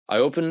I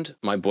opened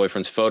my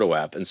boyfriend's photo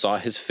app and saw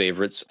his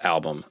favorites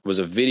album was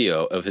a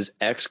video of his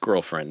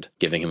ex-girlfriend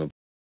giving him a.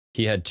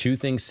 He had two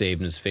things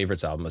saved in his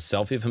favorites album, a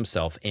selfie of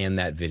himself and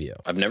that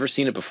video. I've never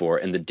seen it before,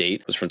 and the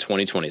date was from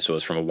 2020, so it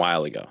was from a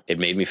while ago. It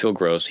made me feel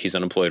gross. He's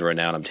unemployed right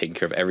now, and I'm taking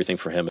care of everything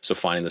for him, so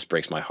finding this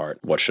breaks my heart.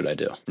 What should I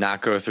do?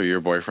 Not go through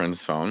your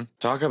boyfriend's phone.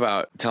 Talk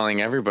about telling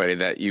everybody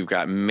that you've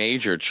got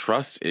major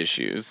trust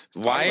issues.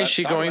 Why is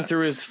she going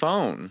through his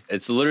phone?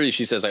 It's literally,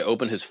 she says, I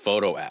opened his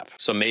photo app.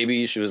 So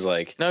maybe she was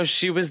like... No,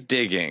 she was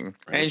digging,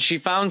 and she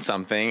found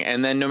something,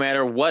 and then no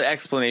matter what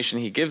explanation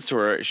he gives to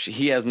her,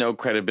 he has no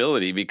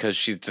credibility because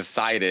she's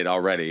decided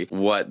already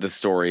what the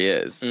story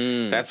is.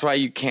 That's why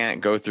you can't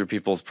go through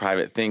people's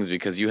private things,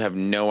 because you have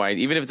no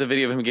idea. Even if it's a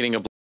video of him getting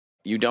a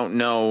you don't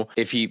know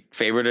if he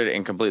favorited it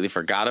and completely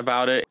forgot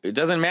about it. It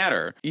doesn't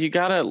matter. You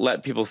gotta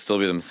let people still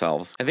be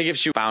themselves. I think if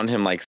she found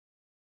him like,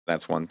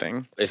 that's one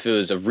thing. If it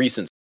was a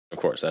recent, of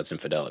course, that's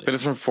infidelity. But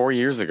it's from 4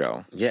 years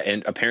ago. Yeah,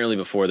 and apparently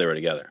before they were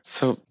together.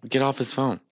 So get off his phone.